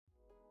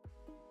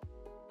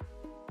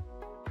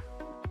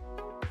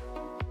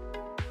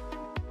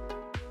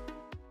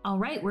All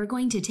right, we're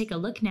going to take a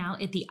look now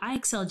at the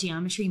IXL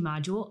Geometry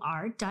Module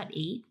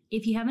R.8.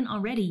 If you haven't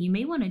already, you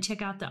may want to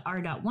check out the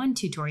R.1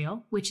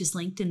 tutorial, which is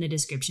linked in the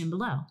description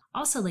below.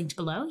 Also linked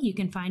below, you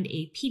can find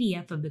a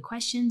PDF of the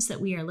questions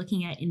that we are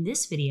looking at in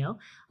this video,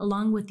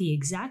 along with the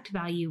exact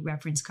value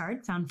reference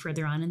card found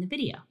further on in the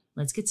video.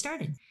 Let's get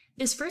started.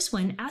 This first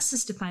one asks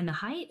us to find the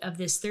height of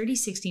this 30,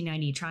 60,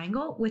 90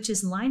 triangle, which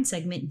is line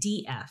segment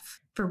DF.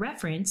 For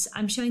reference,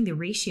 I'm showing the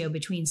ratio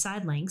between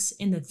side lengths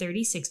in the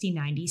 30, 60,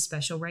 90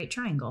 special right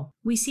triangle.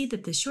 We see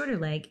that the shorter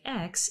leg,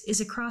 x, is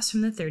across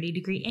from the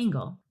 30-degree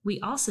angle. We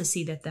also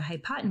see that the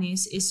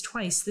hypotenuse is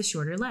twice the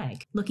shorter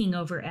leg. Looking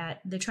over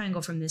at the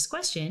triangle from this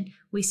question,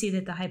 we see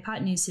that the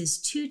hypotenuse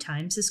is 2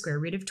 times the square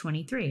root of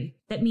 23.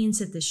 That means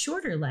that the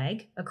shorter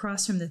leg,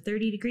 across from the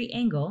 30-degree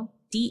angle,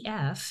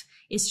 DF,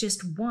 is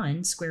just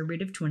 1 square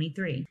root of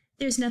 23.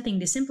 There's nothing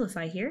to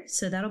simplify here,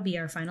 so that'll be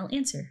our final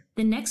answer.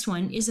 The next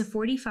one is a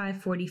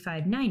 45,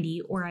 45,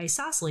 90 or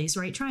isosceles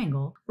right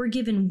triangle. We're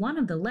given one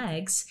of the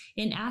legs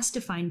and asked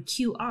to find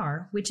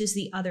QR, which is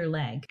the other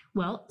leg.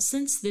 Well,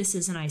 since this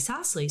is an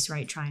isosceles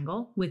right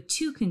triangle with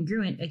two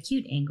congruent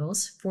acute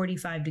angles,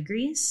 45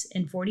 degrees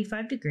and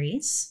 45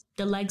 degrees,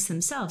 the legs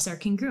themselves are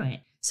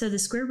congruent. So the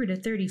square root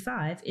of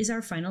 35 is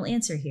our final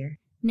answer here.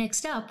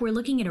 Next up, we're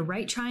looking at a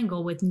right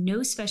triangle with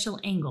no special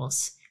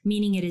angles,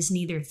 meaning it is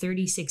neither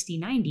 30, 60,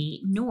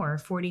 90 nor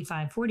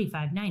 45,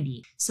 45,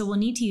 90. So we'll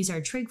need to use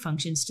our trig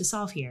functions to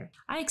solve here.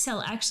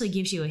 IXL actually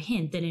gives you a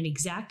hint that an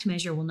exact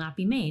measure will not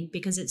be made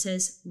because it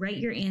says write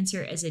your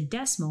answer as a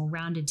decimal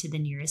rounded to the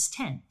nearest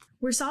tenth.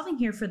 We're solving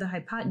here for the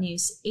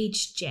hypotenuse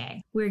HJ.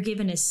 We're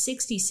given a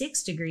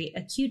 66-degree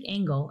acute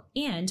angle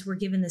and we're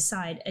given the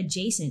side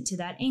adjacent to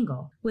that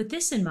angle. With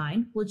this in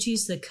mind, we'll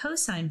choose the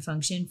cosine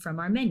function from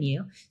our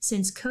menu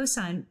since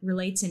cosine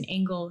relates an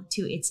angle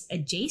to its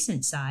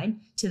adjacent side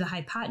to the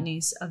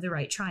hypotenuse of the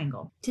right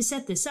triangle. To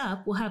set this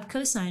up, we'll have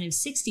cosine of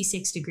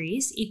 66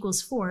 degrees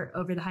equals 4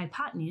 over the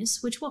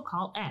hypotenuse, which we'll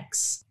call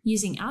x.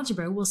 Using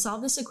algebra, we'll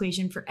solve this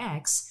equation for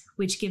x,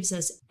 which gives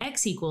us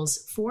x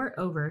equals 4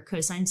 over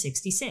cosine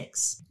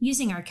 66.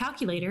 Using our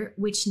calculator,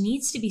 which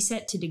needs to be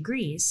set to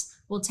degrees,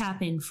 we'll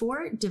tap in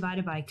 4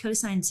 divided by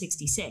cosine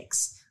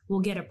 66. We'll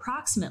get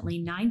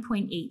approximately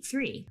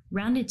 9.83.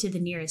 Rounded to the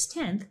nearest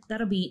tenth,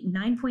 that'll be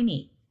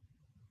 9.8.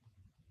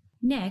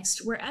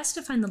 Next, we're asked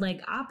to find the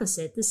leg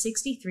opposite the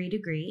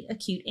 63-degree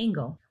acute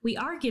angle. We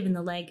are given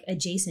the leg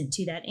adjacent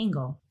to that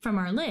angle. From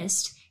our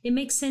list, it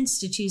makes sense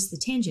to choose the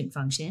tangent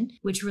function,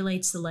 which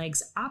relates the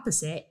legs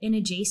opposite and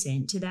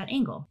adjacent to that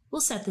angle.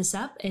 We'll set this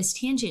up as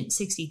tangent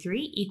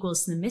 63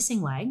 equals the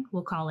missing leg,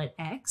 we'll call it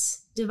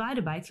x,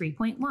 divided by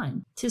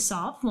 3.1. To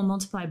solve, we'll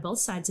multiply both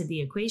sides of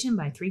the equation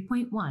by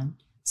 3.1.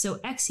 So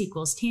x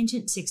equals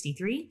tangent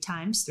 63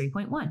 times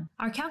 3.1.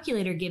 Our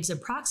calculator gives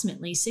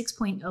approximately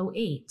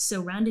 6.08,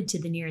 so rounded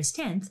to the nearest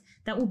tenth,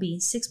 that will be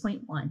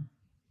 6.1.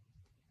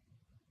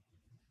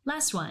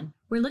 Last one,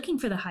 we're looking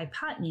for the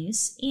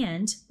hypotenuse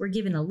and we're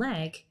given a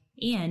leg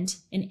and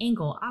an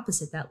angle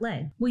opposite that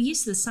leg. We'll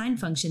use the sine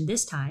function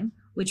this time,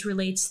 which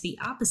relates the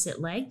opposite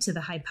leg to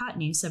the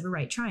hypotenuse of a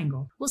right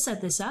triangle. We'll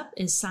set this up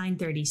as sine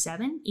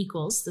 37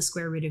 equals the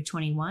square root of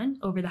 21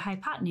 over the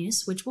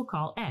hypotenuse, which we'll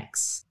call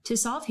x. To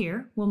solve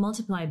here, we'll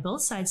multiply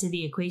both sides of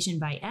the equation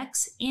by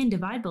x and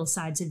divide both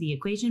sides of the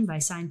equation by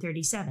sine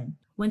 37.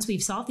 Once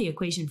we've solved the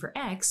equation for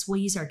x, we'll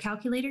use our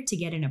calculator to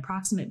get an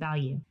approximate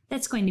value.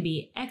 That's going to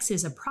be x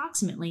is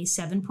approximately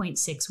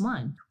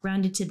 7.61.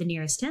 Rounded to the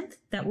nearest tenth,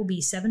 that will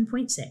be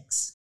 7.6.